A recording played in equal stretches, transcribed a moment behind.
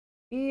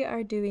We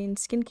are doing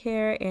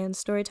skincare and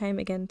story time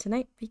again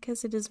tonight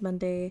because it is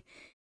Monday.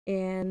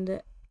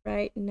 And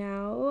right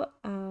now,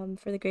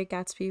 for the Great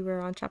Gatsby,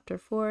 we're on chapter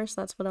 4, so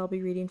that's what I'll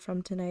be reading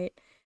from tonight.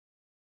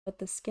 But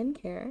the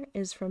skincare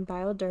is from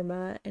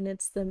Bioderma, and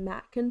it's the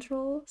Mat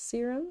Control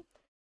Serum.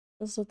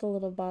 This is what the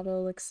little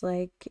bottle looks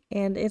like.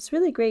 And it's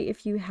really great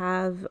if you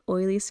have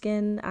oily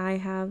skin. I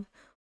have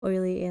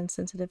oily and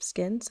sensitive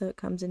skin, so it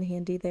comes in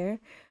handy there.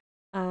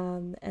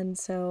 And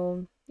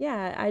so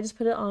yeah, I just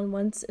put it on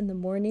once in the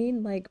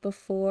morning, like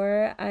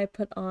before I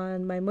put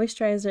on my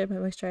moisturizer. My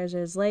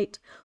moisturizer is light,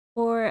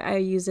 or I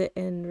use it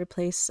in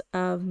replace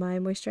of my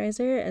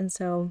moisturizer. And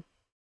so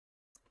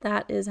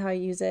that is how I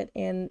use it.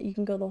 And you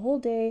can go the whole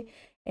day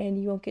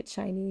and you won't get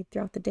shiny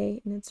throughout the day,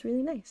 and it's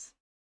really nice.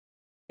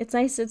 It's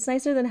nice. It's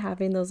nicer than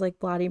having those like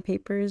blotting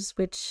papers,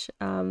 which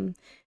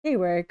they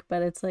work,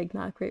 but it's like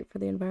not great for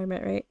the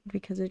environment, right?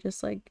 Because they're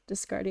just like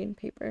discarding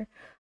paper.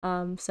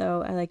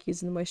 So I like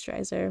using the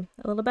moisturizer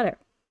a little better.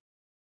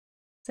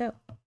 So,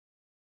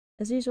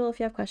 as usual, if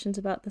you have questions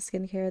about the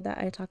skincare that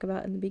I talk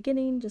about in the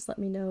beginning, just let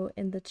me know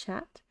in the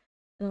chat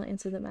and I'll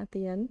answer them at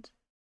the end.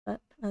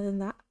 But other than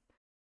that,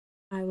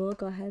 I will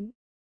go ahead and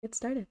get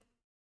started.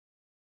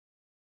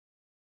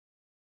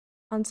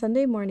 On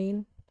Sunday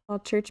morning, while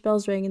church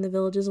bells rang in the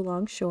villages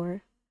along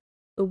shore,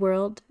 the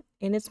world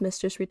and its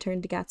mistress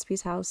returned to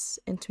Gatsby's house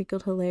and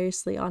twinkled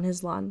hilariously on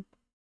his lawn.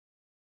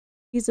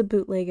 "He's a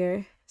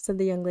bootlegger," said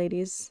the young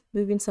ladies,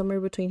 moving somewhere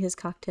between his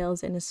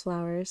cocktails and his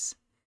flowers.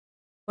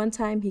 "One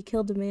time he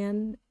killed a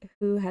man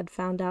who had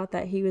found out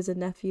that he was a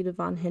nephew to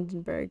von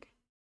Hindenburg,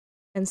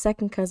 and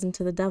second cousin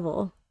to the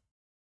devil.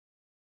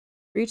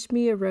 Reach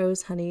me a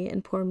rose, honey,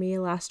 and pour me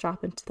a last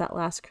drop into that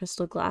last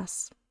crystal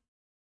glass."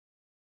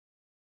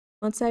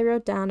 Once I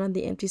wrote down on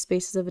the empty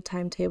spaces of a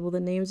timetable the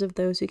names of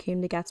those who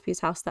came to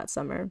Gatsby's house that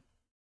summer.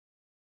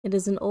 It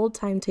is an old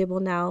timetable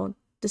now,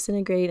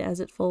 disintegrated as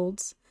it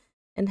folds,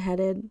 and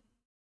headed,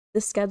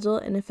 "The schedule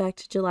in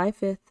effect July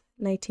 5th,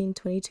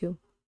 1922.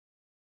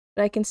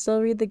 But I can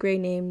still read the gray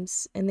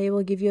names, and they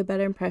will give you a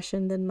better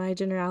impression than my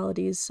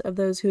generalities of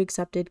those who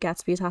accepted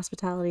Gatsby's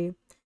hospitality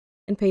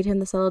and paid him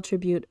the subtle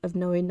tribute of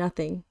knowing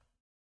nothing,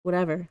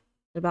 whatever,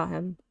 about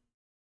him.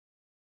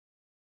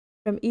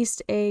 From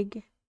East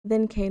Egg,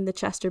 then came the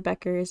Chester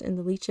Beckers and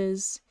the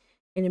Leaches,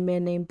 and a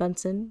man named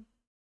Bunsen,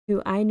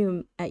 who I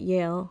knew at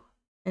Yale,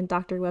 and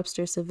Dr.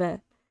 Webster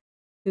Savet,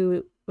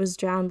 who was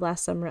drowned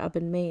last summer up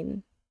in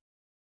Maine,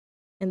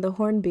 and the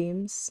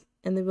Hornbeams,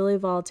 and the Willie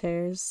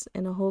Voltaires,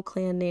 and a whole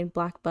clan named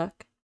Black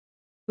Buck,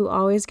 who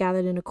always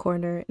gathered in a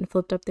corner and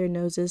flipped up their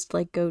noses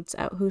like goats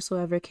at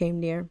whosoever came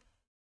near,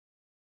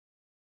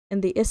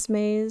 and the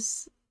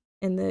Ismays,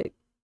 and the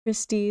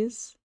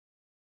Christies,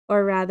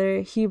 or rather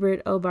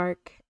Hubert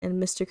Obark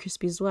and Mr.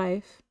 Crispy's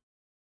wife,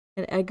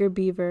 and Edgar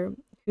Beaver,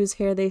 whose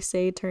hair they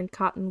say turned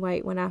cotton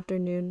white one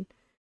afternoon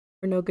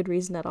for no good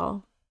reason at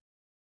all.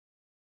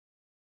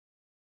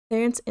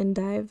 Clarence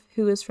Endive,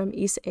 who was from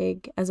East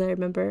Egg, as I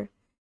remember.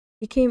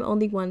 He came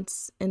only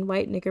once, in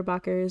white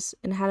knickerbockers,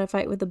 and had a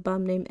fight with a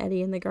bum named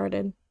Eddie in the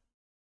garden.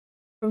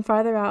 From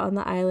farther out on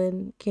the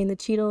island came the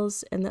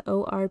Cheadles and the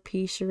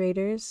O.R.P.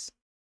 Charaders,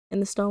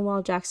 and the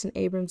Stonewall Jackson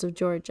Abrams of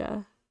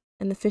Georgia,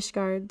 and the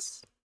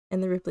Fishguards,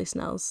 and the Ripley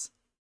Snells.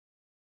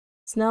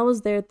 Snell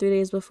was there 3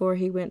 days before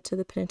he went to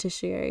the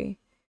penitentiary,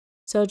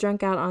 so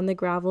drunk out on the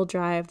gravel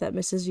drive that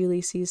Mrs.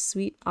 Ulysses'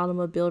 sweet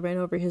automobile ran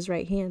over his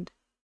right hand.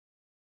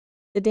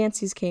 The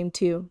Danceys came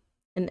too,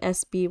 and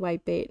S.B.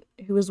 Whitebait,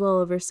 who was well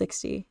over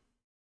 60,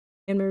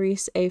 and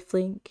Maurice A.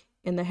 Flink,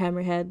 and the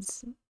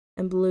Hammerheads,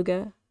 and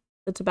Beluga,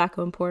 the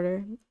tobacco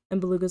importer, and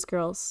Beluga's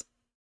girls.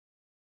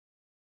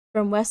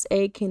 From West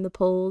Egg came the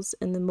Poles,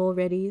 and the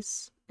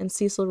Mulreadys, and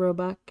Cecil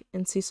Roebuck,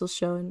 and Cecil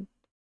Schoen,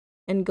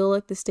 and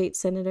Gulick the state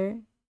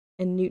senator,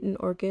 and Newton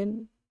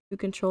Orchid, who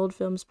controlled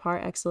films par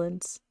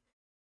excellence,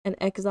 and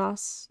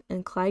Exos,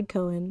 and Clyde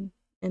Cohen,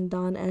 and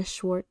Don S.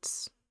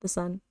 Schwartz, the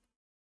son,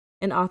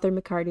 and Arthur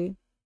McCarty,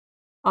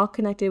 all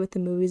connected with the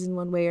movies in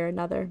one way or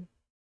another.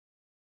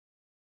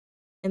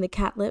 And the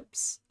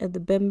Catlips, and the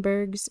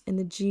Bimbergs, and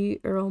the G.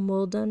 Earl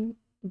Molden,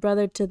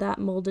 brother to that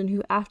Molden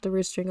who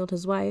afterwards strangled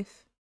his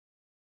wife.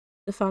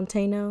 The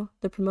Fontano,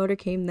 the promoter,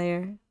 came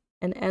there,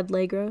 and Ed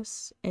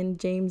Lagros, and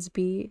James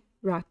B.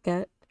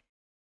 Rockgut,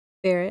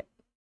 Barrett,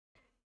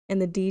 and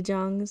the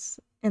Dejongs,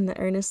 and the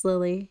Ernest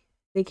Lilly.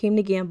 They came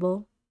to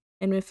gamble,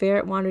 and when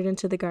Ferret wandered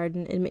into the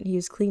garden, it meant he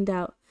was cleaned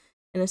out,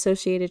 and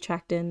Associated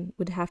Tract-In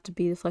would have to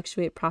be to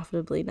fluctuate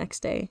profitably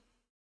next day.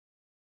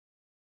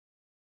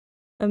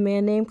 A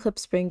man named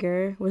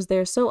Klipspringer was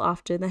there so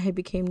often that he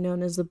became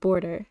known as the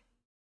Boarder.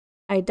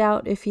 I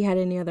doubt if he had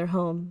any other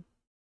home.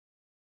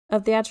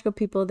 Of theatrical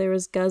people there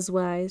was Gus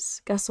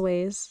Ways,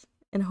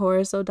 and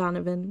Horace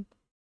O'Donovan,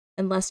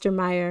 and Lester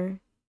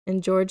Meyer,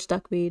 and George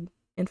Duckweed,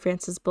 and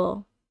Francis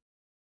Bull.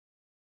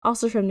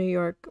 Also from New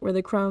York were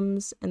the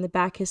Crumbs, and the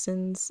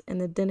Backhissons, and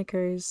the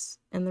Dinnikers,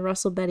 and the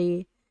Russell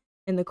Betty,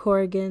 and the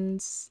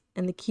Corrigans,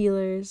 and the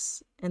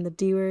Keelers, and the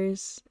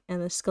Dewars,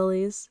 and the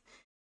Scullys,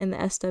 and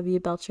the S.W.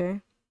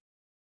 Belcher,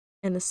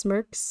 and the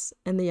Smirks,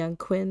 and the young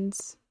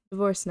Quinns,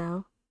 divorced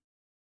now,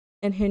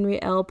 and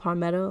Henry L.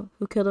 Palmetto,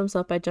 who killed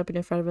himself by jumping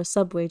in front of a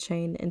subway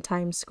train in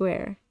Times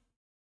Square.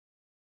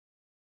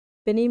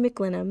 Benny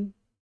McLennan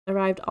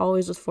arrived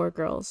always with 4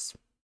 girls.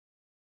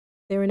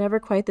 They were never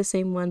quite the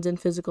same ones in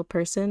physical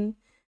person,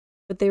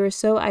 but they were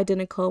so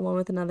identical one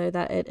with another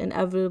that it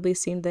inevitably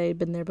seemed they had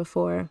been there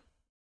before.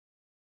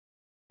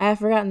 I have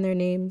forgotten their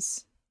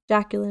names.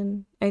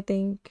 Jacqueline, I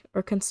think,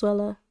 or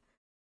Consuela,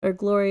 or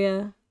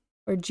Gloria,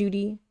 or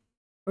Judy,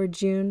 or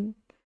June,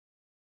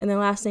 and their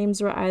last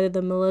names were either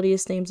the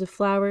melodious names of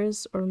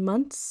flowers or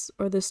months,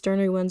 or the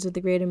sterner ones of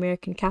the great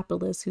American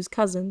capitalists whose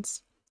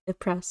cousins, if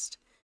pressed,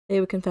 they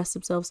would confess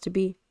themselves to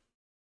be.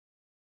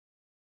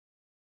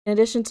 In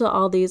addition to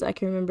all these, I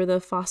can remember the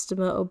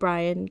Faustima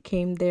O'Brien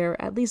came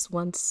there at least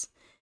once,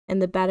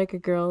 and the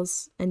Baedeker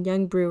girls, and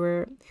young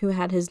Brewer, who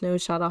had his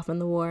nose shot off in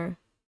the war,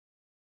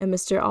 and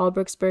Mr.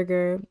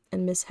 Albruxberger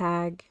and Miss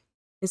Hagg,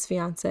 his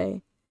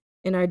fiancée,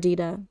 and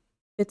Ardita,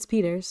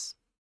 Fitzpeters,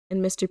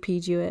 and Mr. P.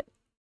 Jewett.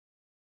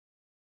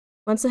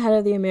 Once the head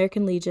of the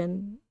American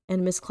Legion,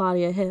 and Miss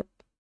Claudia Hip,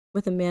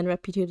 with a man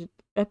reputed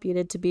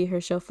to be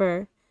her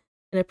chauffeur,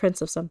 and a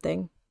prince of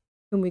something,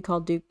 whom we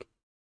called Duke,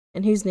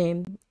 and whose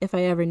name, if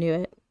I ever knew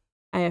it,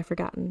 I have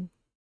forgotten.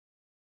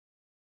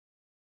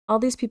 All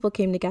these people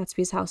came to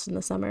Gatsby's house in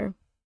the summer.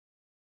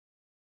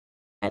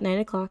 At 9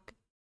 o'clock,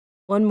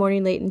 one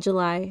morning late in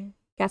July,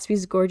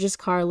 Gatsby's gorgeous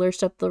car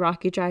lurched up the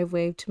rocky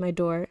driveway to my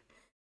door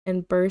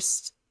and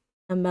burst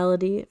a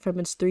melody from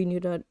its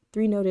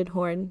three-noted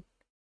horn.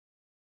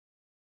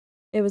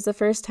 It was the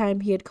first time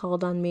he had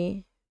called on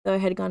me, though I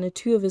had gone to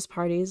 2 of his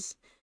parties,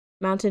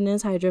 mounted in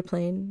his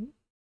hydroplane,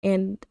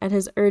 and, at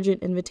his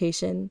urgent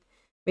invitation,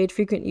 made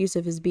frequent use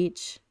of his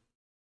beach.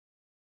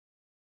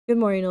 "Good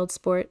morning, old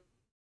sport.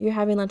 You're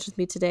having lunch with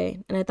me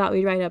today, and I thought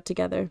we'd ride up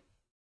together."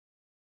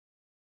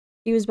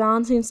 He was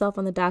balancing himself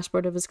on the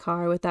dashboard of his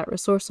car with that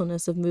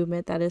resourcefulness of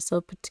movement that is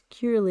so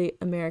peculiarly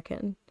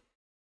American.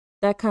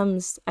 That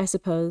comes, I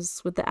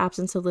suppose, with the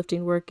absence of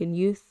lifting work in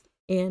youth,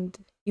 and,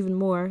 even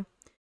more,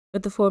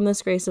 with the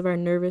formless grace of our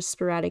nervous,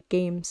 sporadic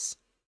games.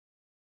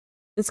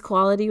 This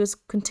quality was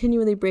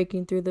continually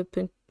breaking through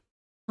the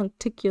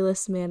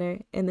punctilious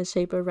manner in the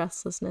shape of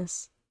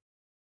restlessness.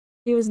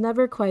 He was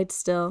never quite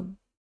still.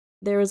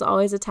 There was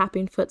always a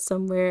tapping foot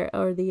somewhere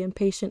or the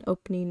impatient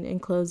opening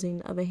and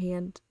closing of a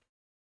hand.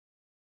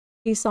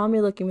 He saw me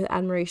looking with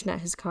admiration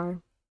at his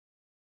car.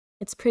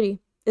 "It's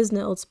pretty, isn't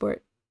it, old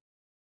sport?"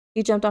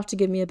 He jumped off to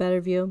give me a better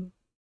view.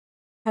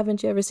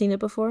 "Haven't you ever seen it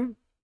before?"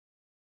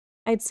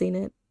 I'd seen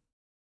it.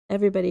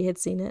 Everybody had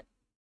seen it.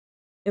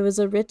 It was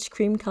a rich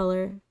cream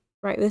color,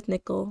 bright with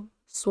nickel,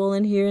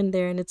 swollen here and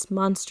there in its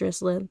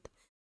monstrous length,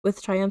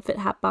 with triumphant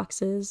hat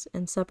boxes,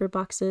 and supper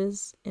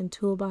boxes, and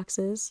tool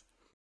boxes,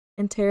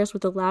 and terraced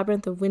with a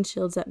labyrinth of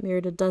windshields that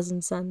mirrored a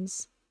dozen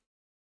suns.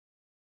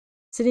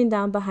 Sitting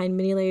down behind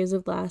many layers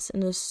of glass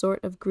in a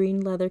sort of green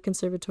leather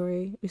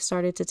conservatory, we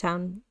started to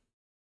town.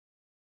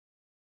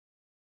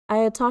 I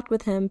had talked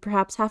with him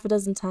perhaps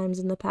 6 times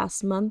in the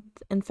past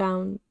month, and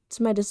found,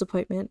 to my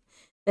disappointment,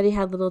 that he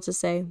had little to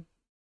say.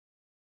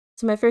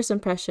 So my first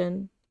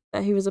impression,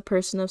 that he was a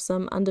person of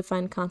some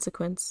undefined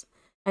consequence,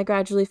 had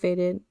gradually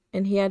faded,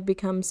 and he had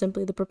become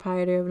simply the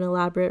proprietor of an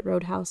elaborate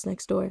roadhouse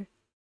next door.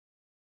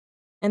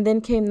 And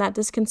then came that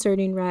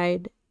disconcerting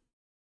ride.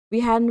 We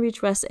hadn't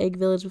reached West Egg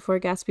Village before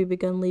Gatsby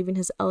began leaving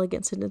his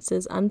elegant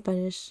sentences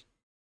unfinished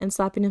and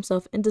slapping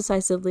himself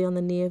indecisively on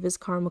the knee of his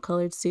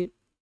caramel-colored suit.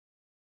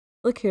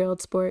 "Look here,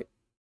 old sport,"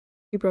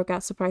 he broke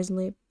out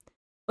surprisingly.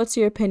 "What's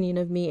your opinion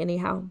of me,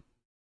 anyhow?"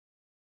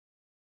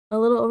 A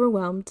little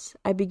overwhelmed,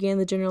 I began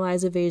the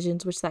generalized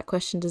evasions which that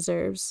question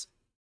deserves.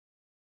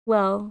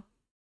 "Well,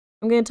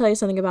 I'm going to tell you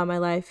something about my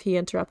life," he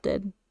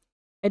interrupted.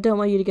 "I don't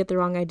want you to get the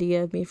wrong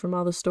idea of me from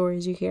all the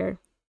stories you hear.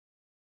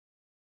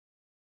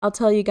 I'll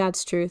tell you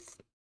God's truth."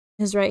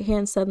 His right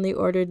hand suddenly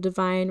ordered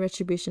divine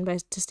retribution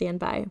to stand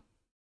by.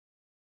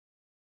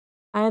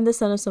 "I am the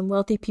son of some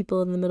wealthy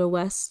people in the Middle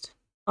West,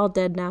 all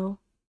dead now.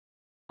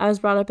 I was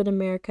brought up in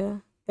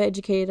America, but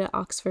educated at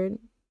Oxford,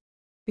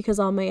 because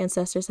all my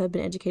ancestors have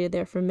been educated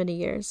there for many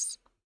years.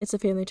 It's a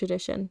family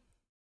tradition."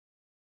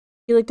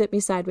 He looked at me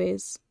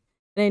sideways,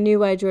 and I knew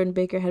why Jordan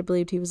Baker had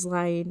believed he was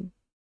lying.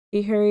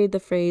 He hurried the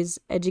phrase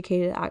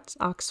 "educated at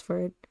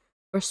Oxford,"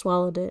 or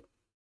swallowed it,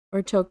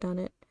 or choked on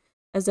it,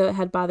 as though it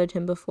had bothered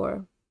him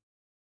before.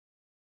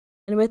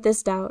 And with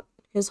this doubt,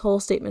 his whole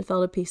statement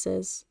fell to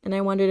pieces, and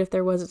I wondered if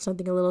there wasn't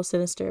something a little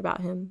sinister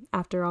about him,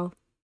 after all.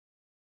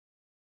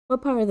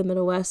 "What part of the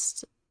Middle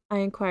West?" I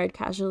inquired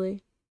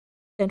casually.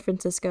 "San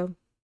Francisco."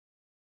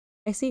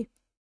 "I see.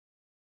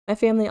 My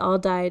family all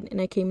died,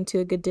 and I came into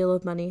a good deal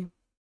of money."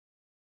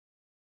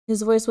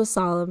 His voice was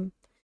solemn,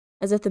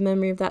 as if the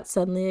memory of that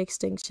suddenly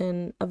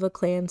extinction of a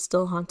clan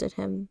still haunted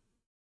him.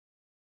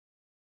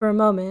 For a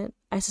moment,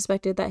 I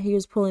suspected that he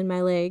was pulling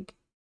my leg,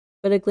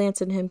 but a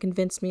glance at him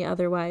convinced me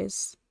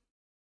otherwise.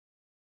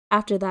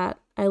 After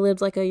that, I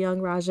lived like a young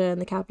Rajah in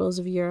the capitals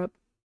of Europe,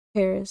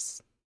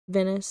 Paris,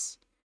 Venice,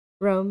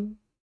 Rome,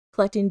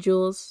 collecting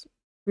jewels,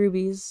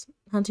 rubies,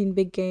 hunting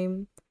big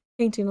game,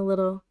 painting a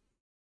little,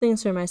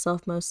 things for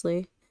myself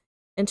mostly,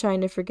 and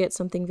trying to forget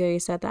something very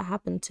sad that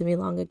happened to me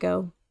long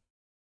ago.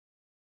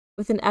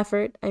 With an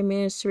effort, I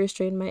managed to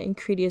restrain my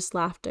incredulous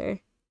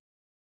laughter.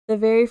 The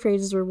very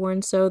phrases were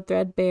worn so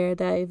threadbare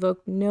that I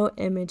evoked no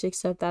image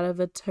except that of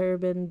a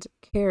turbaned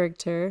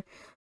character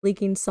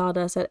leaking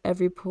sawdust at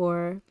every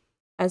pore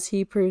as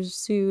he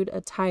pursued a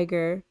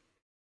tiger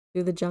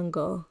through the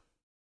jungle.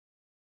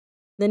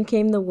 Then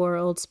came the war,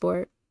 old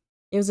sport.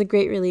 It was a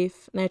great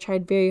relief, and I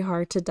tried very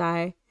hard to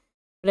die,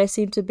 but I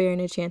seemed to bear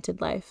an enchanted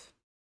life.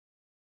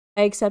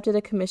 I accepted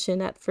a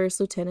commission at first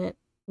lieutenant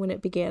when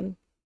it began.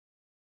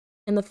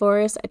 In the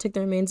forest, I took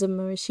the remains of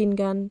my machine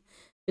gun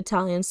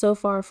battalion so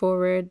far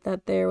forward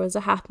that there was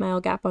a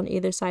half-mile gap on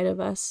either side of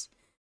us,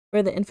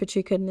 where the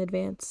infantry couldn't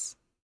advance.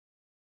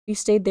 We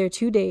stayed there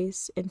 2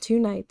 days and 2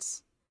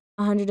 nights,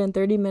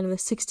 130 men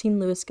with 16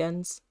 Lewis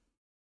guns,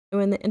 and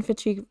when the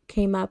infantry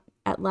came up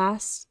at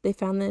last, they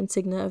found the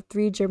insignia of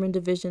 3 German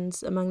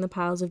divisions among the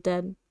piles of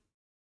dead.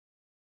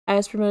 I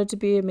was promoted to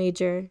be a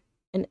major,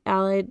 and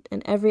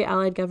every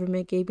Allied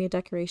government gave me a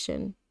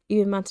decoration,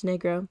 even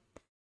Montenegro,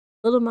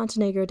 little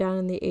Montenegro down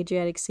in the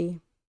Adriatic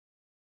Sea.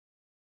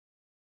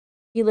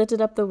 He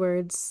lifted up the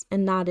words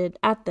and nodded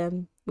at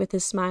them with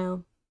his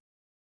smile.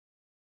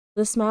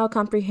 The smile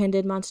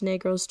comprehended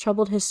Montenegro's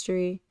troubled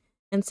history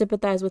and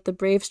sympathized with the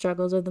brave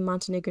struggles of the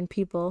Montenegrin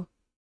people.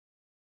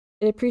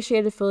 It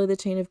appreciated fully the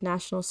chain of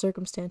national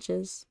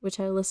circumstances, which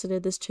had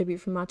elicited this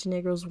tribute from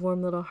Montenegro's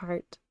warm little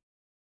heart.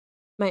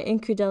 My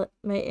incredulity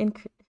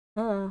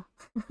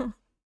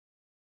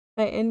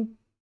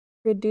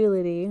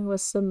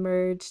was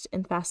submerged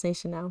in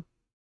fascination now.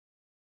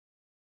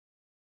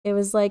 It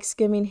was like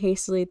skimming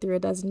hastily through a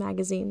dozen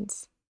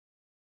magazines.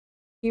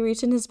 He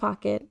reached in his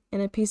pocket,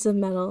 and a piece of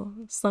metal,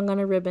 slung on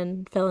a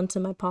ribbon, fell into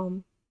my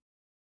palm.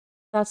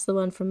 That's the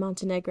one from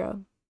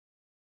Montenegro.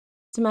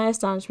 To my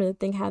astonishment, the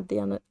thing had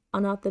the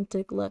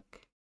unauthentic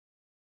look.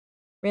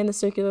 Ran the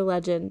circular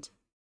legend.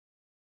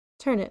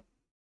 Turn it.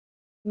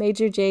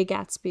 Major J.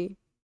 Gatsby,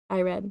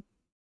 I read.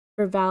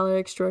 For valor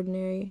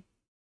extraordinary.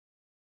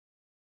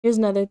 Here's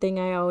another thing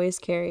I always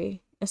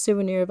carry, a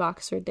souvenir of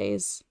Oxford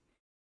days.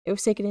 It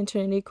was taken in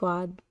Trinity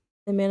Quad.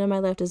 The man on my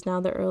left is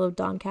now the Earl of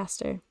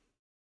Doncaster.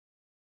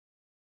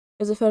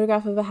 There's a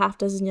photograph of a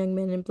half-dozen young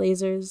men in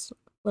blazers,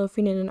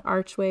 loafing in an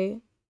archway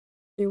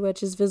through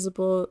which is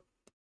visible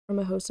from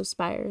a host of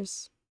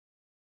spires.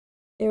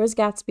 There was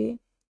Gatsby,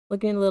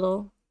 looking a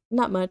little,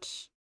 not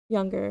much,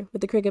 younger,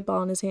 with a cricket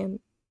ball in his hand.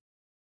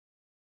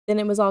 Then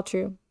it was all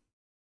true.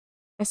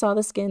 I saw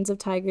the skins of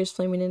tigers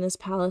flaming in his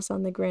palace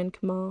on the Grand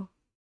Canal.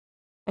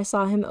 I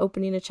saw him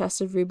opening a chest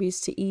of rubies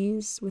to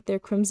ease, with their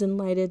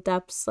crimson-lighted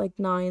depths like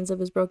gnawings of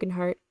his broken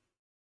heart.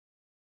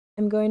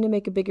 I'm going to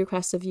make a big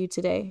request of you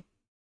today,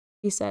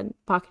 he said,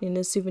 pocketing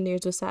his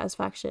souvenirs with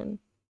satisfaction.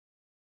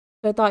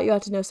 But I thought you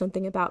ought to know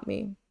something about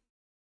me.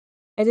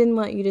 I didn't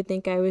want you to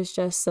think I was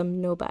just some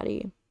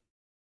nobody.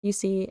 You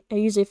see, I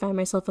usually find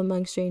myself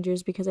among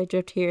strangers because I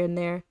drift here and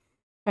there,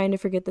 trying to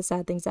forget the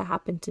sad things that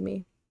happened to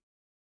me.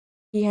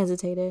 He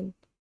hesitated.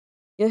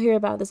 You'll hear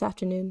about it this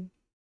afternoon.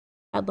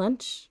 At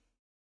lunch?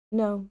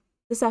 No,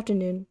 this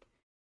afternoon.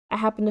 I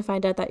happened to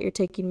find out that you're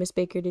taking Miss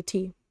Baker to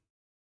tea.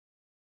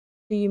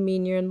 Do you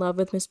mean you're in love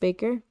with Miss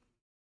Baker?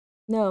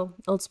 No,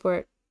 old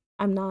sport,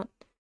 I'm not.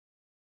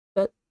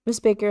 But Miss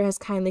Baker has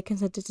kindly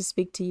consented to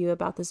speak to you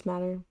about this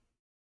matter.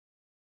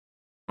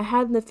 I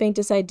hadn't the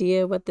faintest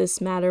idea what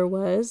this matter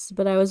was,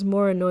 but I was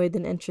more annoyed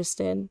than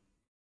interested.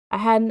 I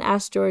hadn't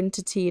asked Jordan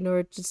to tea in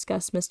order to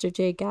discuss Mr.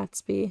 J.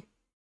 Gatsby.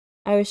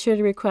 I was sure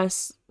the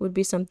request would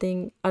be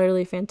something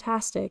utterly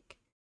fantastic,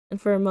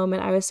 and for a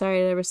moment I was sorry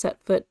to ever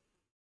set foot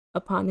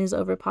upon his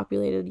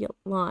overpopulated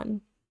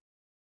lawn.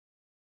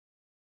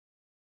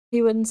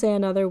 He wouldn't say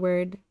another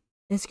word.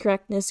 His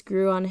correctness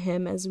grew on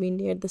him as we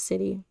neared the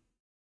city.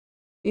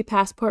 We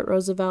passed Port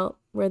Roosevelt,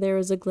 where there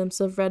was a glimpse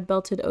of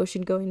red-belted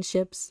ocean-going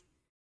ships,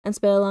 and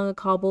sped along a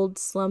cobbled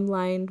slum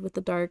lined with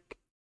the dark,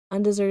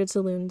 undeserted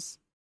saloons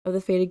of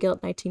the faded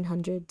gilt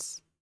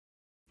 1900s.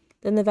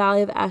 Then the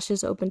Valley of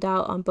Ashes opened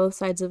out on both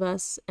sides of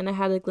us, and I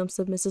had a glimpse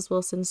of Mrs.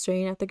 Wilson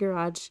straining at the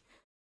garage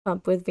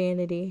pump with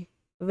vitality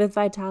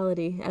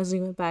as we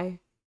went by.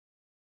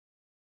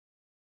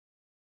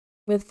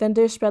 With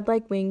fenders spread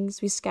like wings,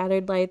 we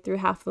scattered light through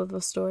half of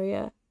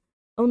Astoria.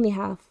 Only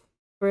half,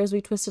 for as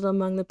we twisted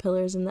among the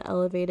pillars in the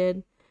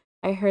elevated,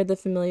 I heard the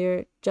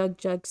familiar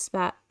jug-jug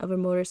spat of a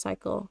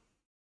motorcycle,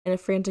 and a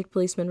frantic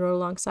policeman rode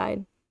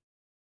alongside.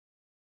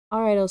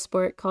 All right, old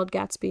sport, called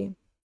Gatsby.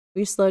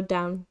 We slowed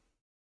down.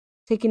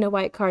 Taking a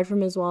white card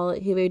from his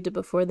wallet, he waved it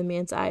before the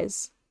man's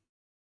eyes.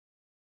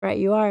 Right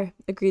you are,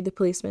 agreed the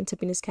policeman,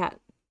 tipping his cap.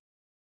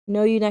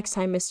 Know you next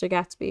time, Mr.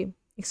 Gatsby.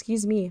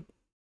 Excuse me.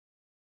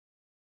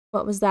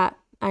 What was that?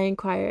 I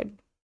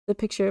inquired. The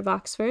picture of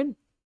Oxford?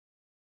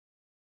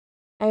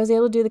 I was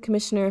able to do the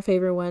commissioner a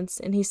favor once,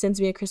 and he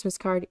sends me a Christmas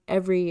card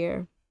every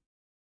year.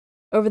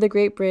 Over the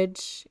great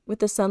bridge, with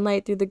the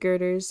sunlight through the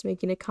girders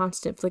making a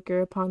constant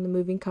flicker upon the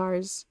moving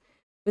cars,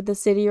 with the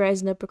city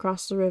rising up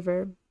across the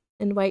river,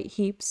 in white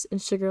heaps and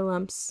sugar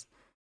lumps,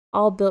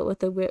 all built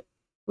with a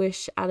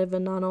wish out of a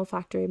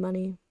non-olfactory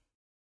money.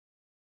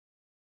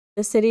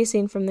 The city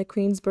seen from the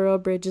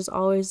Queensboro Bridge is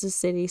always the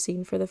city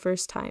seen for the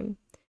first time,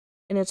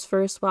 in its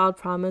first wild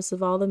promise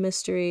of all the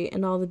mystery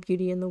and all the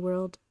beauty in the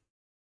world.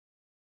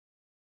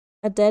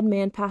 A dead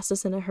man passed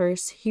us in a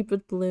hearse heaped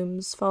with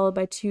blooms, followed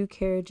by 2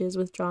 carriages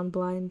with drawn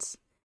blinds,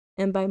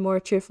 and by more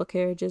cheerful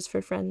carriages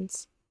for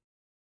friends.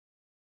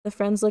 The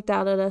friends looked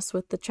out at us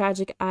with the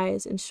tragic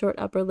eyes and short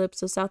upper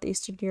lips of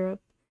southeastern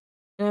Europe,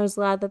 and I was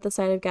glad that the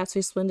sight of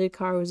Gatsby's splendid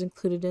car was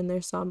included in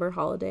their somber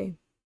holiday.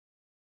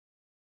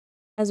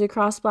 As we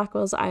crossed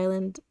Blackwell's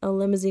Island, a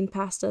limousine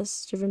passed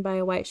us, driven by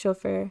a white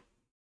chauffeur,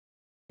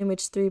 in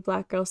which 3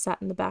 black girls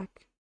sat in the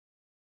back.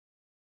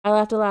 I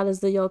laughed aloud as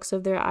the yolks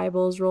of their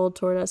eyeballs rolled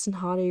toward us in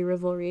haughty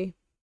revelry.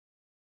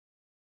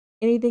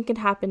 Anything could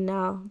happen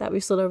now that we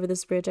slid over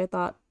this bridge, I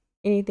thought.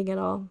 Anything at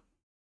all.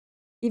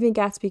 Even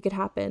Gatsby could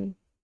happen,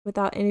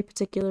 without any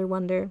particular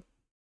wonder.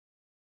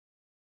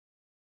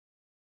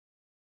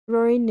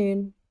 Roaring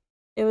noon.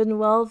 It was in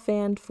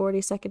well-fanned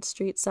 42nd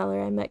Street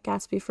cellar I met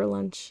Gatsby for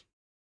lunch.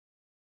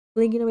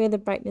 Blinking away the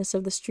brightness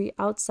of the street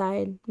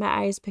outside, my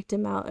eyes picked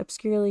him out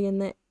obscurely in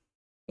the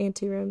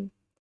anteroom,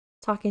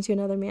 talking to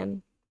another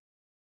man.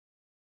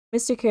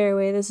 "Mr.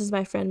 Carraway, this is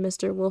my friend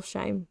Mr.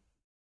 Wolfsheim."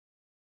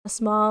 A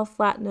small,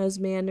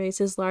 flat-nosed man raised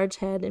his large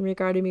head and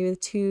regarded me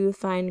with 2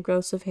 fine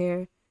growths of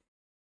hair,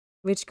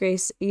 which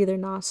graced either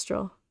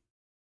nostril.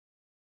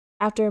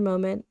 After a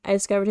moment, I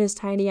discovered his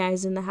tiny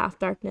eyes in the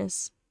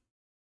half-darkness.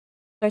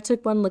 "So I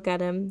took one look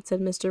at him," said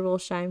Mr.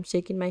 Wolfsheim,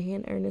 shaking my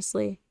hand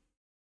earnestly.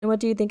 "And what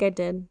do you think I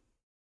did?"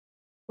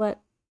 "What?"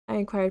 I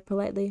inquired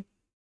politely.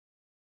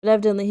 But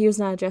evidently he was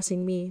not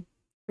addressing me,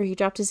 for he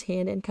dropped his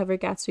hand and covered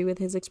Gatsby with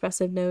his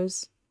expressive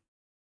nose.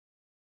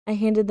 I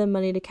handed the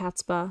money to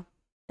Catspaw,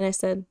 and I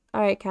said,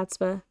 "All right,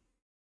 Catspaw,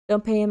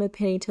 don't pay him a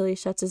penny till he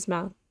shuts his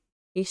mouth."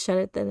 He shut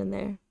it then and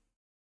there.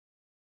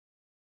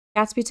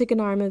 Gatsby took an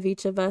arm of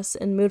each of us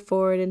and moved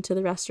forward into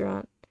the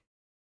restaurant,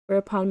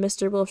 whereupon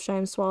Mr.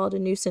 Wolfsheim swallowed a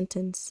new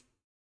sentence.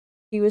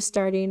 He was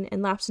starting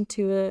and lapsed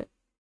into an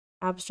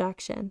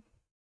abstraction.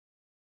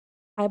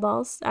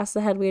 "Highballs?" asked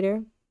the head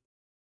waiter.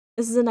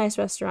 "This is a nice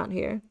restaurant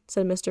here,"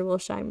 said Mr.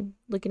 Wolfsheim,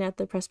 looking at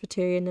the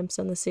Presbyterian nymphs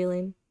on the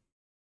ceiling.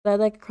 "But I'd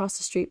like across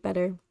the street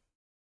better."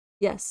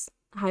 "Yes,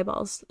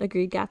 highballs,"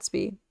 agreed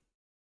Gatsby.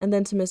 And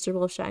then to Mr.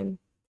 Wolfsheim,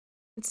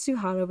 "It's too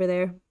hot over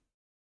there."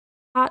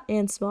 "Hot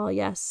and small,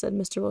 yes," said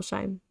Mr.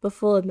 Wolfsheim, "but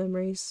full of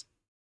memories."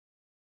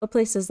 "What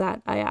place is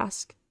that?" I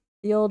asked.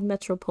 "The old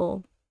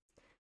Metropole."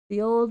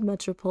 "The old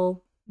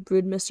Metropole,"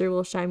 brooded Mr.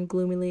 Wolfsheim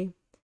gloomily.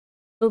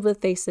 "Filled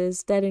with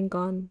faces, dead and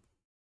gone.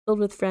 Filled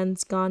with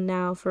friends gone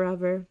now,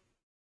 forever.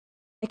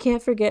 I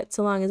can't forget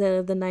so long as I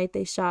live the night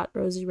they shot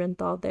Rosie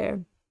Renthal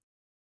there.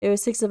 There were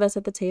 6 of us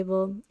at the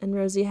table, and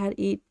Rosie had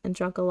eat and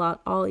drunk a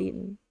lot, all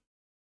eaten.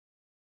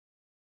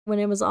 When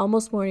it was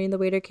almost morning, the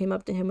waiter came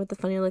up to him with a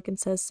funny look and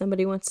says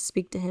somebody wants to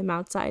speak to him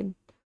outside.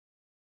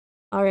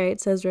 "All right,"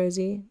 says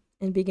Rosie,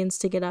 and begins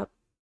to get up,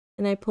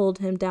 and I pulled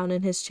him down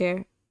in his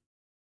chair.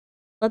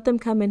 "Let them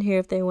come in here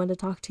if they want to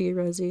talk to you,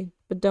 Rosie,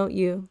 but don't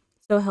you,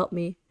 so help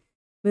me,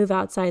 move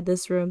outside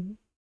this room."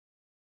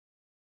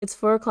 It's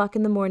 4 o'clock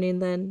in the morning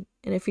then,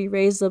 and if we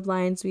raised the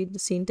blinds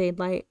we'd seen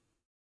daylight.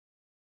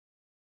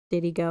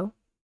 "Did he go?"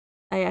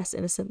 I asked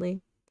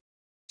innocently.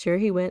 "Sure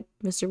he went."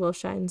 Mr.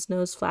 Wolfsheim's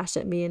nose flashed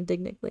at me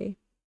indignantly.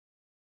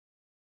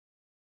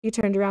 He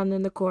turned around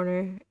in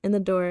the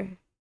door,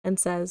 and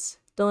says,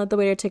 "Don't let the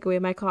waiter take away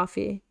my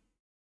coffee."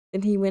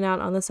 Then he went out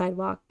on the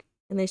sidewalk,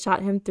 and they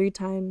shot him 3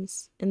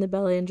 times in the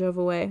belly and drove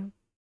away.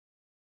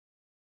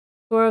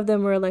 4 of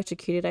them were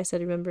electrocuted, I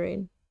said,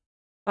 remembering.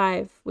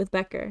 5, with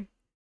Becker.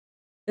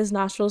 His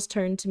nostrils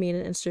turned to me in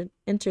an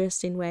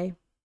interesting way.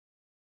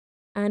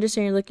 "I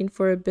understand you're looking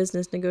for a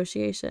business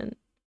negotiation."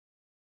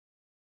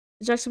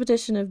 The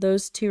juxtaposition of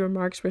those 2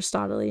 remarks were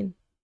startling.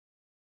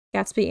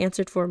 Gatsby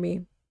answered for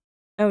me.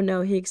 "Oh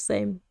no," he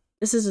exclaimed.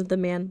 "This isn't the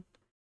man."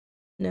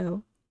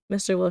 "No."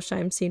 Mr.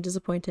 Wolfsheim seemed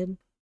disappointed.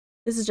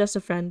 "This is just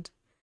a friend.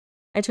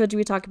 I told you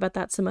we'd talk about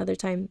that some other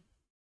time."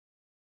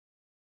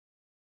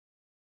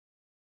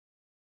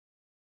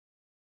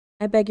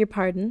 "I beg your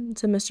pardon,"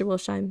 said Mr.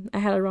 Wolfsheim. "I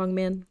had a wrong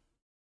man."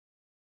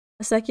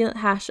 A second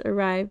hash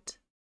arrived,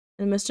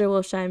 and Mr.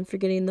 Wolfsheim,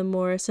 forgetting the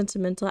more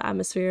sentimental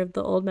atmosphere of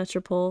the old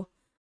metropole,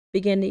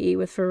 began to eat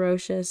with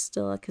ferocious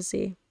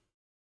delicacy.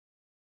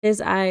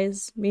 His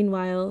eyes,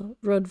 meanwhile,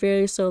 rode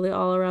very slowly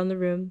all around the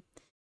room,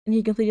 and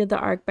he completed the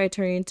arc by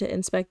turning to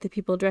inspect the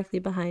people directly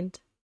behind.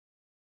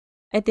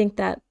 I think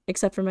that,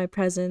 except for my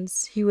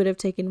presence, he would have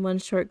taken one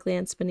short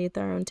glance beneath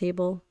our own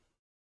table.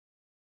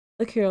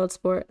 "Look here, old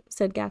sport,"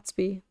 said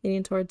Gatsby,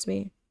 leaning towards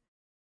me.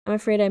 "I'm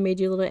afraid I made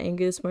you a little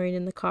angry this morning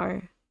in the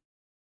car."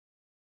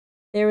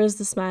 There was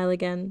the smile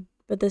again,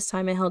 but this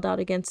time I held out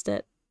against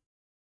it.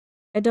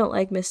 "I don't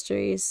like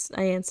mysteries,"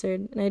 I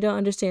answered, "and I don't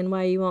understand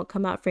why you won't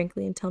come out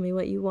frankly and tell me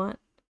what you want.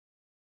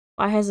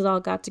 Why has it all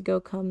got to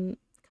come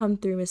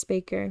through Miss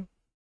Baker?"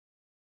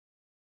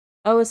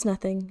 "Oh, it's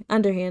nothing.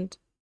 Underhand,"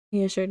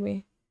 he assured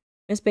me.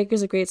 "Miss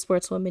Baker's a great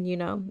sportswoman, you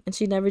know, and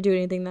she'd never do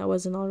anything that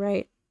wasn't all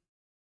right."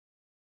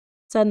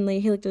 Suddenly,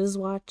 he looked at his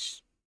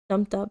watch,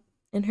 jumped up,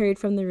 and hurried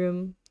from the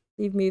room,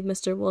 leave me with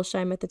Mr.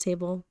 Wolsheim at the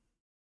table.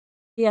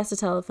 He has a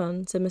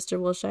telephone, said Mr.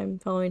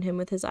 Wolsheim, following him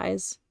with his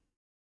eyes.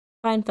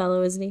 Fine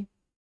fellow, isn't he?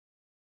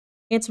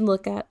 Handsome to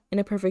look at, and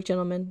a perfect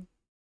gentleman.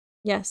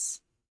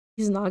 Yes,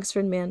 he's an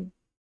Oxford man.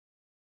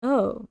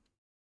 Oh,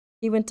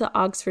 he went to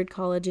Oxford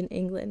College in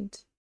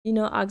England. You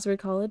know Oxford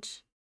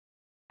College?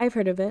 I've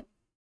heard of it.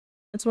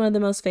 It's one of the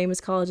most famous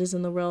colleges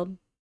in the world.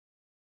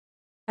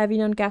 Have you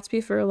known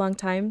Gatsby for a long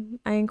time?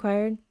 I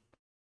inquired.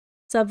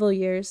 Several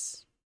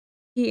years.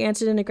 He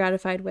answered in a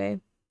gratified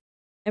way.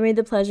 I made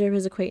the pleasure of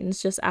his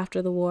acquaintance just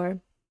after the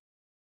war,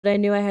 but I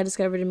knew I had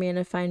discovered a man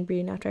of fine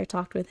breeding after I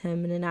talked with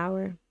him in an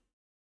hour.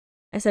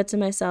 I said to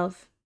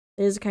myself,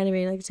 it is the kind of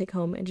man I'd like to take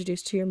home and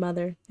introduce to your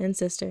mother and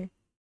sister.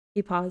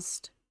 He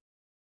paused.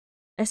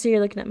 I see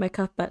you're looking at my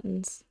cuff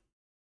buttons.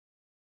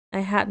 I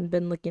hadn't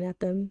been looking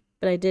at them,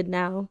 but I did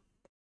now.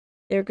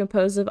 They were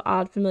composed of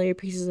odd, familiar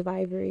pieces of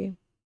ivory.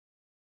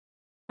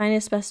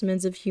 Finest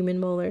specimens of human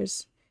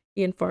molars,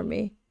 he informed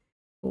me.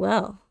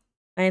 Well,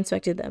 I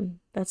inspected them.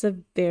 That's a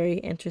very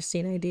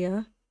interesting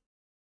idea.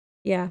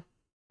 Yeah.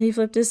 He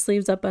flipped his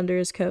sleeves up under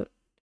his coat.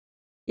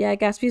 Yeah,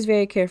 Gatsby's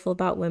very careful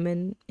about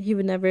women. He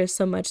would never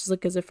so much as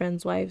look at a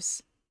friend's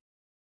wives.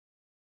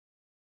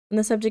 When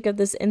the subject of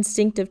this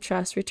instinctive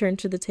trust returned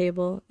to the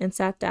table and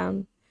sat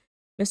down,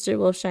 Mr.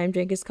 Wolfsheim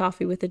drank his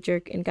coffee with a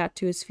jerk and got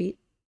to his feet.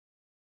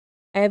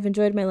 I have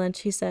enjoyed my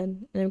lunch, he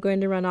said, and I'm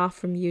going to run off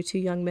from you two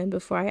young men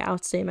before I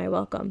outstay my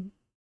welcome.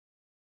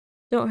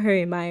 Don't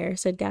hurry, Meyer,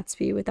 said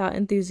Gatsby without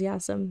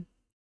enthusiasm.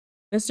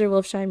 Mr.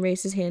 Wolfsheim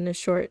raised his hand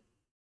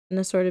in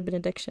a sort of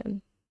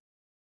benediction.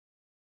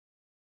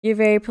 You're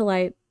very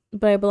polite,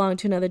 but I belong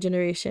to another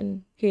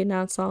generation, he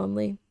announced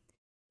solemnly.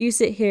 You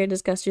sit here and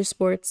discuss your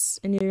sports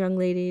and your young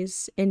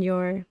ladies and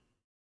your...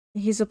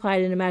 He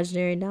supplied an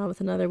imaginary noun with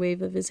another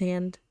wave of his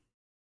hand.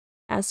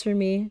 As for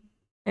me,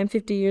 I'm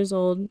 50 years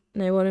old,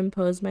 and I won't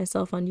impose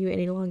myself on you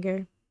any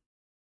longer.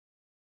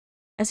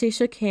 As he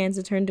shook hands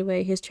and turned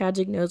away, his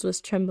tragic nose was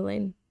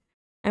trembling.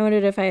 I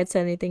wondered if I had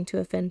said anything to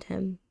offend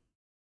him.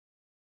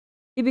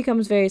 He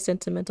becomes very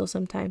sentimental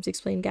sometimes,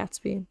 explained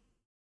Gatsby.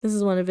 This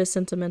is one of his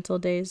sentimental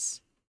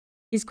days.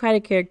 He's quite a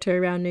character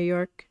around New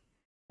York,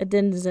 a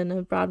denizen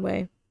of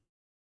Broadway.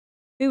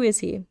 Who is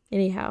he,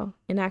 anyhow?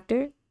 An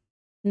actor?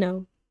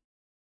 No.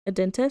 A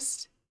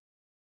dentist?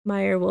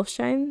 Meyer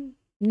Wolfsheim?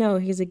 No,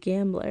 he's a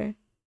gambler.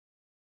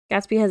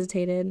 Gatsby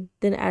hesitated,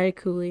 then added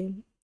coolly,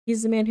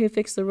 he's the man who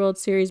fixed the World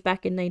Series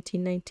back in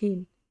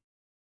 1919.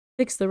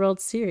 Fixed the World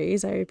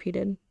Series, I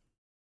repeated.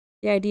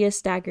 The idea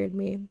staggered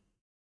me.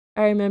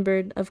 I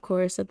remembered, of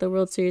course, that the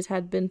World Series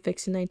had been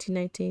fixed in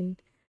 1919,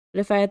 but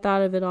if I had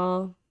thought of it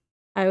all,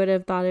 I would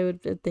have thought it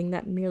would be a thing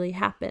that merely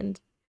happened,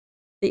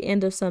 the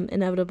end of some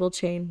inevitable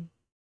chain.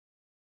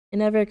 It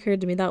never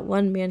occurred to me that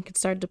one man could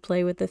start to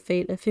play with the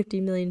fate of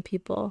 50 million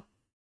people,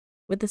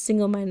 with the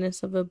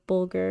single-mindedness of a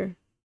Bulgar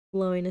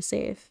blowing a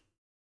save.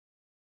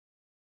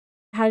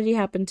 How did he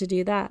happen to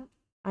do that?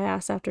 I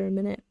asked after a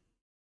minute.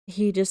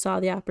 He just saw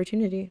the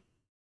opportunity.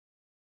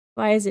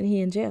 Why isn't he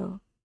in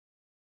jail?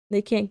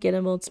 They can't get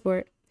him, old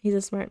sport. He's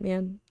a smart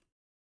man.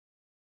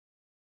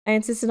 I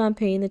insisted on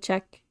paying the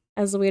check.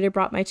 As the waiter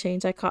brought my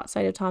change, I caught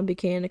sight of Tom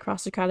Buchanan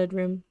across the crowded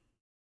room.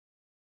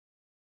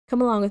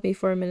 Come along with me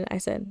for a minute, I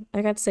said.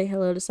 I got to say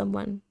hello to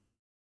someone.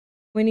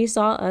 When he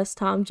saw us,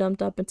 Tom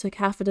jumped up and took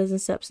half a dozen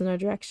steps in our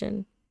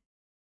direction.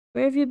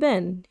 Where have you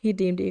been? He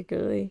deemed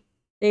eagerly.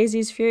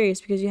 Daisy's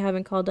furious because you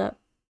haven't called up.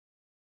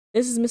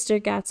 This is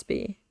Mr.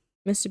 Gatsby,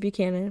 Mr.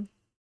 Buchanan.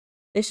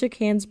 They shook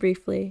hands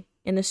briefly,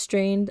 and a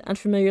strained,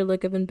 unfamiliar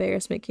look of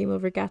embarrassment came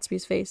over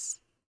Gatsby's face.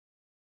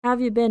 How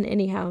have you been,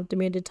 anyhow?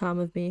 Demanded Tom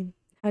of me.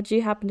 How'd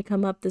you happen to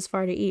come up this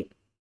far to eat?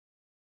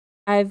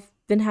 I've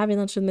been having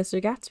lunch with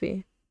Mr.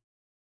 Gatsby.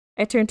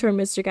 I turned toward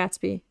Mr.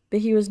 Gatsby, but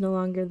he was no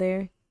longer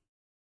there.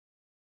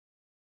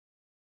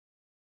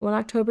 One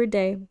October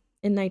day,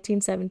 in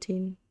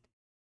 1917,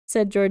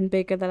 said Jordan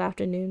Baker that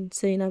afternoon,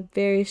 sitting up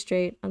very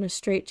straight on a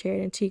straight chair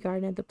in a tea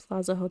garden at the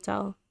Plaza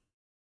Hotel.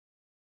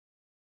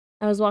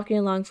 I was walking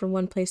along from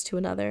one place to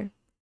another,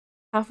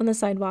 half on the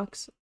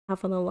sidewalks,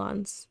 half on the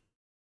lawns.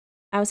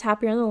 I was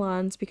happier on the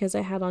lawns because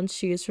I had on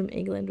shoes from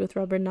England with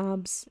rubber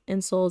knobs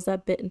and soles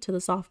that bit into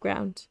the soft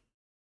ground.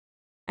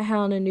 I had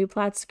on a new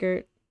plaid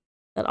skirt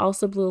that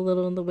also blew a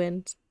little in the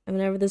wind, and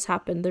whenever this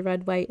happened, the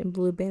red, white, and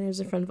blue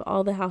banners in front of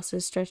all the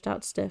houses stretched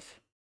out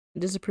stiff, in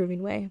a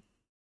disapproving way.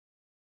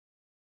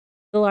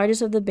 The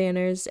largest of the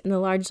banners and the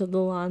largest of the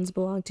lawns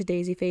belonged to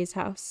Daisy Faye's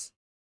house.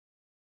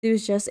 She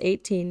was just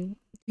 18,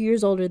 2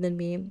 years older than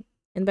me,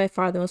 and by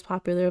far the most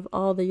popular of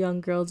all the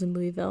young girls in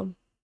Louisville.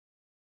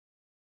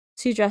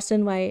 She dressed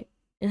in white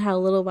and had a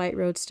little white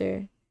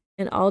roadster.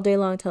 An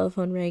all-day-long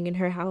telephone rang in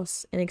her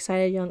house, and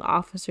excited young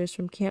officers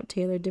from Camp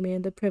Taylor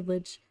demanded the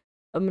privilege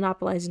of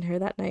monopolizing her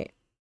that night.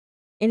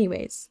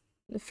 Anyways,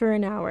 for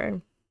an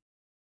hour.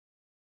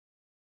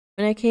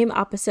 When I came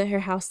opposite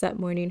her house that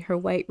morning, her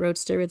white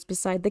roadster was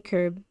beside the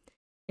curb,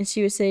 and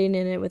she was sitting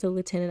in it with a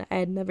lieutenant I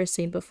had never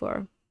seen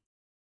before.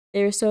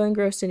 They were so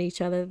engrossed in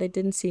each other that they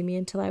didn't see me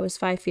until I was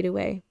 5 feet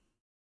away.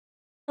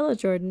 Hello,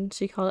 Jordan,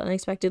 she called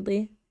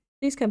unexpectedly.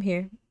 Please come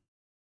here.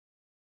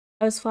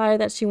 I was flattered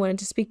that she wanted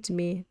to speak to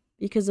me,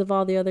 because of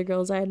all the other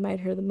girls I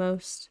admired her the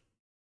most.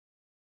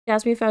 She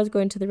asked me if I was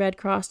going to the Red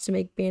Cross to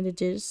make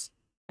bandages.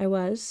 I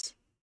was.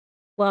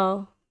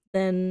 Well,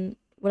 then,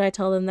 would I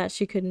tell them that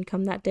she couldn't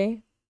come that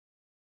day?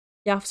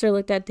 The officer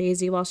looked at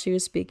Daisy while she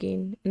was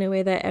speaking, in a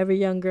way that every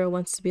young girl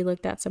wants to be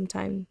looked at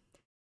sometime.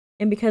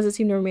 And because it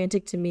seemed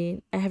romantic to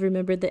me, I have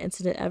remembered the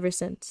incident ever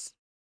since.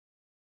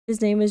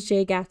 His name was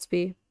Jay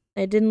Gatsby.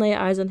 I didn't lay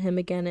eyes on him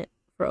again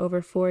for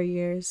over 4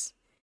 years.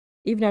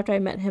 Even after I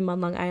met him on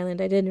Long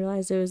Island, I didn't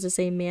realize it was the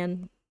same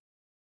man.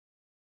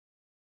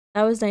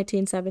 That was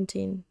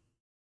 1917.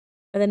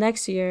 By the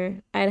next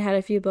year, I had had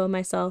a few beaux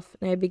myself,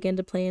 and I began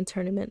to play in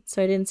tournaments,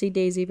 so I didn't see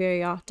Daisy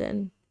very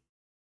often.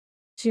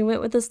 She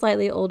went with a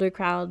slightly older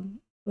crowd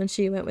when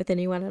she went with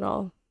anyone at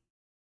all.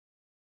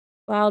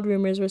 Wild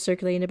rumors were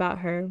circulating about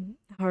her,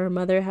 how her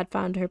mother had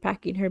found her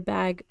packing her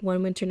bag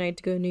one winter night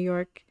to go to New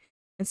York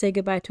and say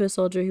goodbye to a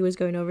soldier who was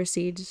going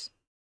overseas.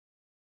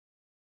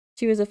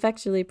 She was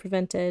effectually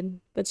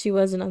prevented, but she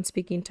wasn't on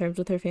speaking terms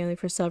with her family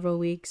for several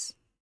weeks.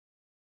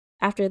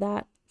 After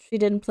that, she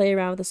didn't play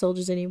around with the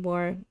soldiers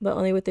anymore, but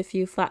only with a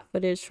few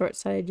flat-footed,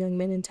 short-sighted young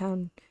men in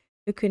town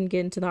who couldn't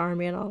get into the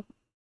army at all.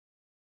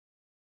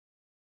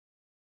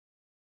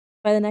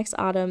 By the next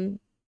autumn,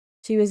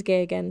 she was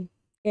gay again,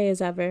 gay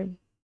as ever.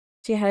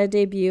 She had a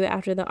debut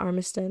after the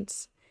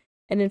armistice,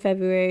 and in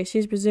February, she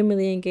was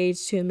presumably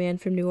engaged to a man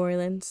from New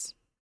Orleans.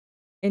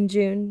 In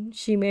June,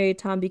 she married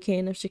Tom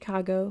Buchanan of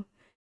Chicago,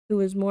 who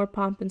was more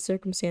pomp and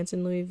circumstance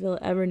than Louisville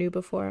ever knew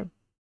before.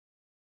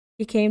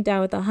 He came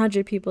down with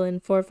 100 people in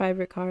 4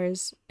 private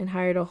cars and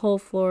hired a whole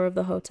floor of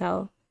the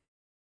hotel.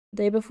 The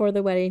day before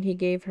the wedding, he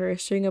gave her a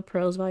string of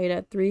pearls valued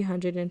at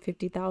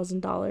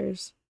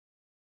 $350,000.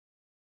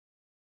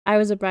 I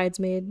was a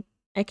bridesmaid.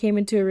 I came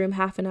into a room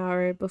half an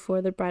hour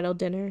before the bridal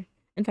dinner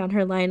and found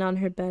her lying on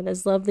her bed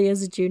as lovely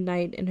as a June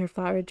night in her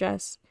flowered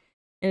dress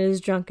and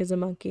as drunk as a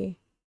monkey.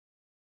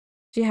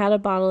 She had a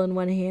bottle in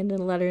one hand and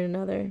a letter in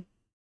another.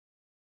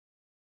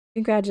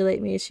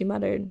 "Congratulate me," she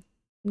muttered.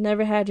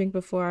 "Never had a drink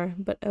before,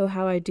 but oh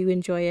how I do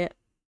enjoy it."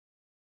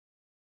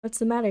 "What's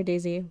the matter,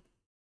 Daisy?"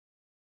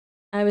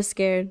 I was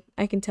scared,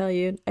 I can tell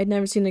you. I'd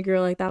never seen a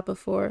girl like that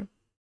before.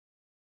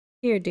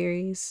 "Here,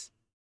 dearies."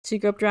 She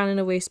groped around in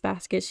a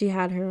wastebasket she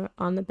had her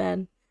on the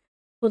bed,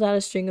 pulled out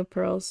a string of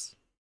pearls.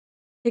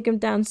 "Take them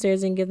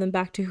downstairs and give them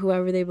back to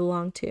whoever they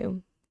belong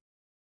to.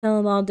 Tell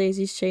them all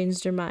Daisy's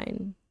changed her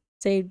mind.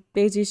 Say,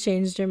 Daisy's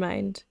changed her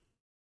mind."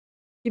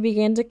 She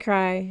began to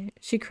cry.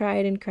 She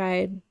cried and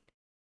cried.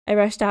 I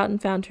rushed out and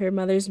found her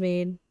mother's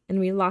maid, and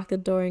we locked the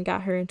door and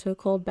got her into a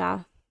cold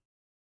bath.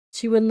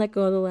 She wouldn't let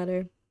go of the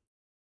letter.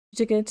 She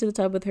took it into the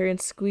tub with her and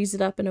squeezed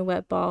it up in a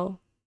wet ball.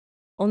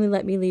 Only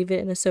let me leave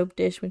it in a soap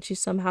dish when she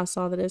somehow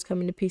saw that it was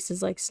coming to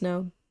pieces like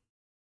snow.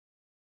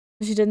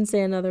 But she didn't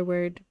say another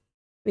word.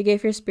 We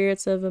gave her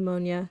spirits of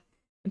ammonia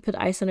and put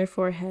ice on her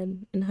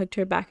forehead and hooked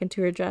her back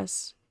into her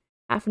dress.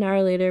 Half an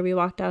hour later, we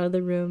walked out of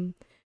the room.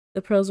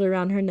 The pearls were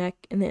around her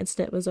neck, and the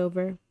incident was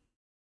over.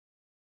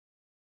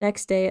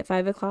 Next day, at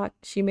 5 o'clock,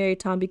 she married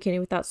Tom Buchanan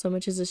without so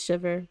much as a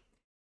shiver,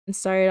 and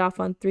started off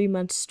on 3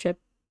 months' trip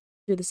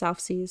through the South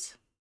Seas.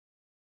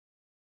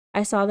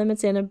 I saw them in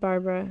Santa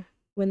Barbara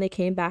when they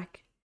came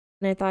back,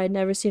 and I thought I'd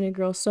never seen a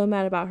girl so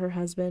mad about her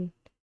husband.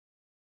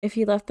 If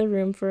he left the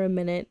room for a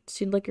minute,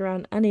 she'd look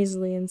around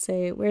uneasily and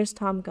say, "Where's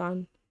Tom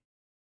gone?"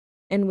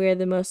 and wear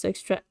the most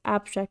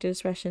abstracted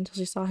expression until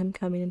she saw him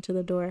coming into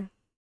the door.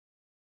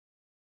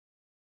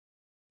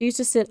 She used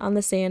to sit on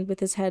the sand with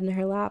his head in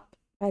her lap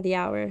by the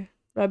hour,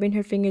 rubbing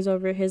her fingers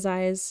over his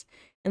eyes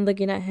and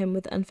looking at him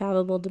with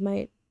unfathomable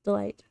delight.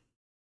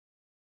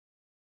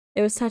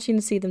 It was touching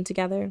to see them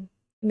together.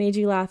 It made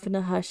you laugh in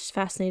a hushed,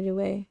 fascinated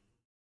way.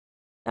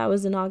 That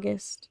was in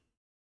August.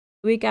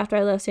 The week after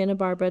I left Santa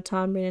Barbara,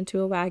 Tom ran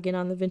into a wagon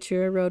on the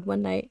Ventura Road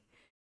one night,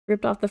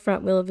 ripped off the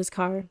front wheel of his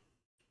car.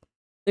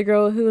 The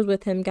girl who was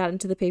with him got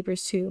into the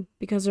papers too,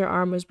 because her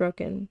arm was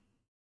broken.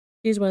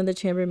 She was one of the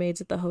chambermaids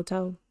at the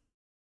hotel.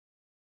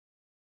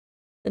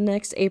 The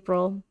next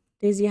April,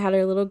 Daisy had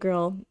her little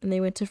girl, and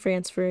they went to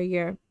France for a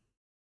year.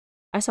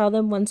 I saw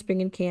them one spring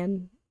in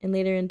Cannes, and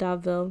later in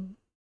Deauville,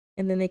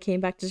 and then they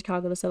came back to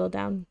Chicago to settle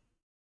down.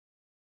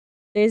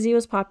 Daisy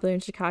was popular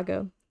in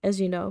Chicago, as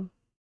you know.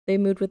 They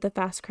moved with a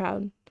fast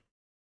crowd,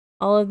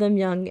 all of them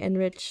young and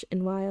rich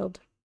and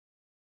wild.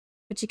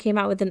 But she came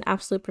out with an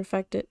absolute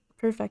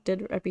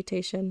perfected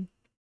reputation.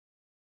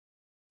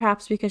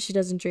 Perhaps because she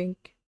doesn't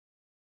drink.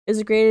 It is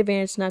a great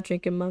advantage to not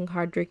drink among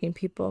hard-drinking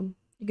people.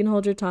 You can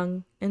hold your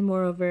tongue, and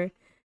moreover,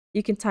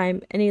 you can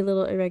time any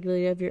little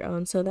irregularity of your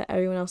own so that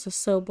everyone else is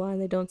so blind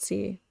they don't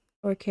see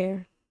or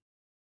care.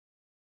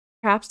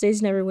 Perhaps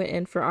Daisy never went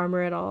in for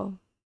armor at all,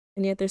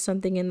 and yet there's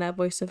something in that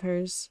voice of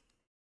hers.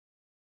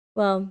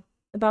 Well,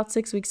 about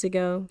 6 weeks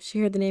ago,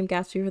 she heard the name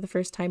Gatsby for the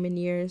first time in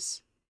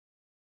years.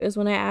 It was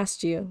when I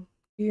asked you,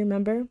 do you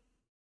remember?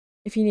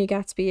 If you knew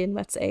Gatsby and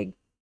Wet's egg.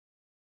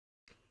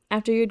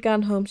 After you had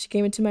gone home, she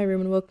came into my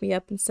room and woke me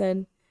up and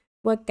said,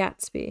 "What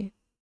Gatsby?"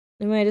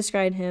 And when I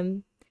described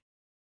him,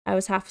 I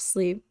was half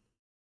asleep.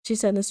 She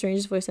said in the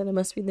strangest voice that it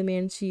must be the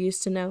man she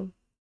used to know.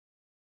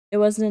 It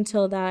wasn't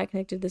until that I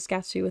connected this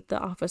Gatsby with the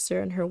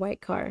officer in her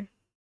white car.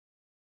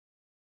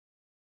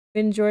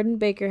 When Jordan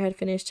Baker had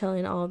finished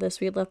telling all of this,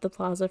 we had left the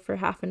plaza for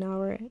half an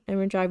hour and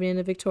were driving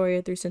into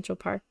Victoria through Central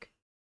Park.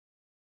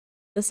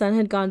 The sun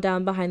had gone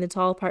down behind the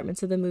tall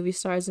apartments of the movie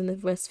stars in the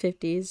West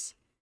 50s,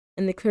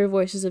 and the clear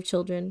voices of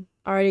children,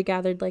 already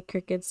gathered like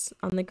crickets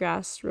on the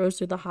grass, rose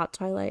through the hot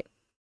twilight.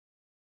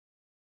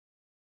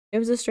 It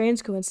was a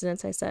strange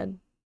coincidence, I said.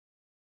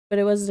 But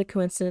it wasn't a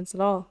coincidence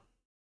at all.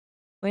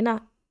 Why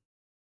not?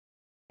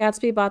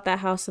 Gatsby bought that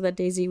house so that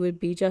Daisy would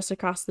be just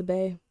across the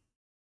bay.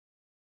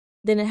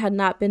 Then it had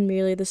not been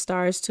merely the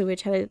stars to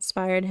which had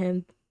inspired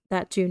him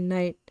that June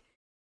night.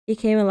 He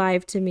came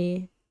alive to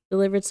me,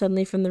 delivered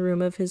suddenly from the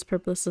room of his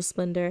purposeless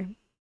splendor.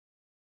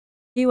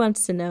 He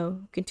wants to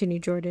know,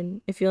 continued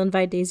Jordan, if you'll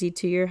invite Daisy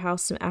to your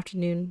house some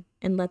afternoon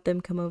and let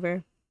them come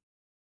over.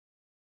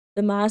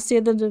 The modesty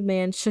of the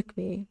demand shook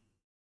me.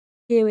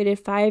 He had waited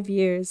 5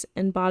 years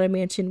and bought a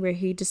mansion where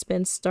he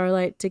dispensed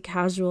starlight to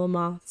casual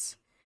moths,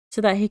 so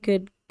that he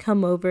could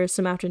come over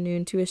some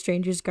afternoon to a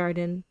stranger's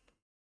garden.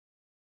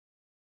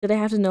 Did I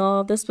have to know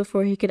all of this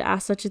before he could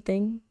ask such a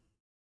thing?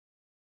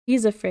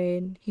 He's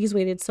afraid. He's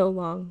waited so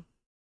long.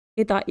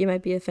 He thought you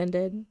might be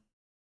offended.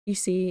 You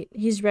see,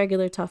 he's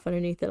regular tough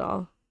underneath it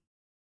all.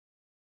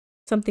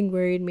 Something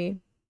worried me.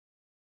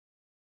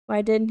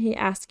 Why didn't he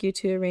ask you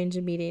to arrange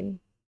a meeting?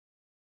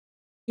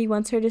 He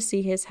wants her to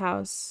see his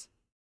house,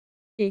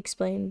 she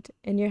explained,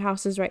 and your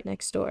house is right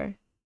next door.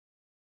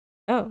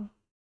 Oh.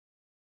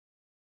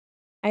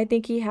 I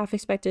think he half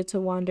expected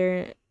for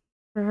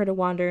her to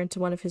wander into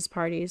one of his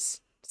parties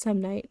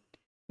some night,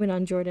 went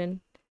on Jordan,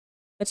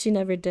 but she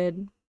never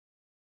did.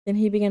 Then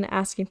he began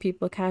asking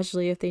people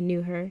casually if they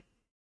knew her,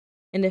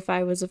 and if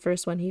I was the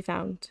first one he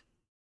found.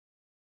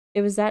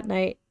 It was that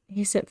night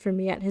he sent for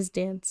me at his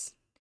dance,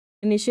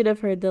 and he should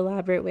have heard the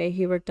elaborate way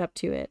he worked up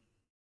to it.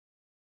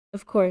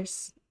 Of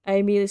course, I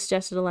immediately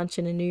suggested a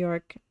luncheon in New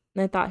York,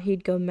 and I thought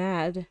he'd go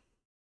mad.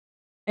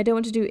 I don't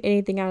want to do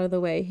anything out of the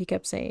way, he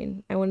kept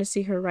saying. I want to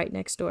see her right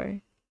next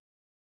door.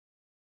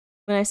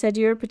 When I said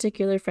you're a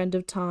particular friend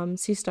of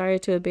Tom's, he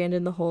started to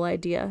abandon the whole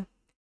idea.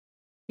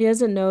 He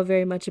doesn't know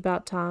very much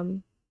about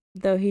Tom,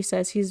 though he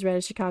says he's read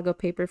a Chicago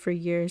paper for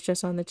years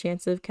just on the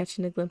chance of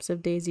catching a glimpse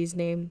of Daisy's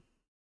name.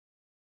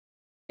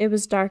 It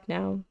was dark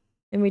now,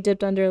 and we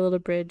dipped under a little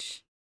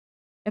bridge.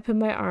 I put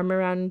my arm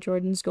around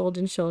Jordan's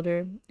golden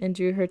shoulder and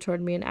drew her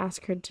toward me and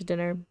asked her to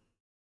dinner.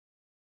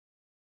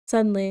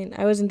 Suddenly,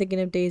 I wasn't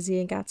thinking of Daisy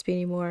and Gatsby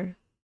anymore,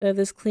 but of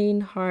this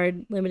clean,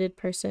 hard, limited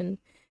person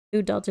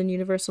who dealt in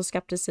universal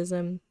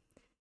skepticism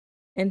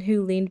and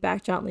who leaned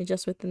back gently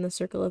just within the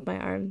circle of my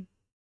arm.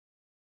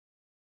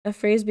 A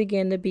phrase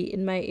began to beat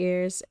in my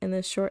ears in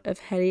the short of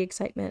heady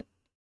excitement.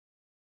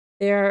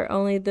 There are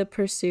only the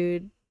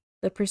pursued,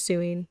 the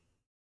pursuing,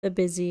 the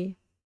busy,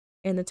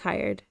 and the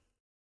tired.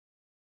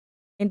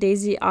 And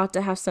Daisy ought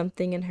to have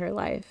something in her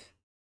life,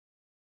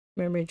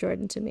 murmured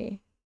Jordan to me.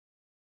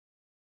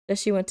 Does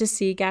she want to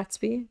see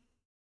Gatsby?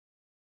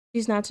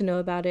 She's not to know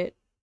about it.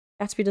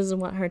 Gatsby doesn't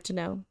want her to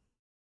know.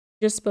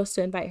 You're just supposed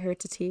to invite her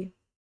to tea.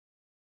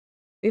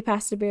 We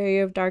passed a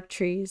barrier of dark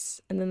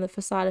trees, and then the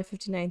facade of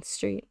 59th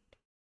Street.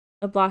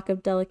 A block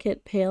of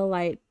delicate, pale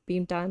light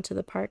beamed down into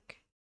the park.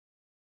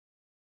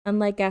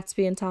 Unlike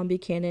Gatsby and Tom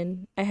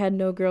Buchanan, I had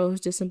no girl whose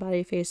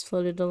disembodied face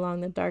floated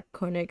along the dark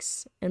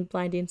cornices and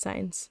blinding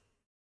signs.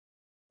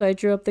 So I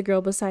drew up the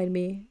girl beside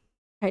me,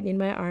 tightening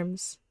my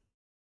arms.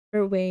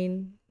 Her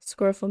wan,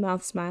 scornful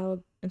mouth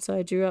smiled, and so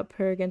I drew up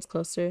her against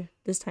closer,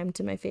 this time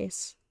to my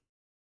face.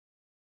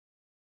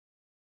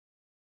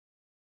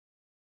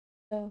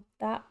 So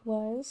that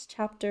was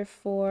chapter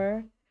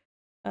 4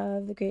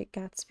 of The Great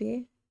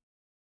Gatsby,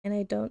 and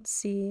I don't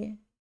see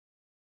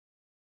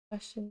a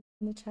question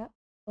in the chat.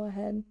 Go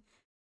ahead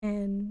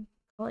and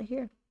call it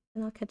here,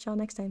 and I'll catch y'all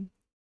next time.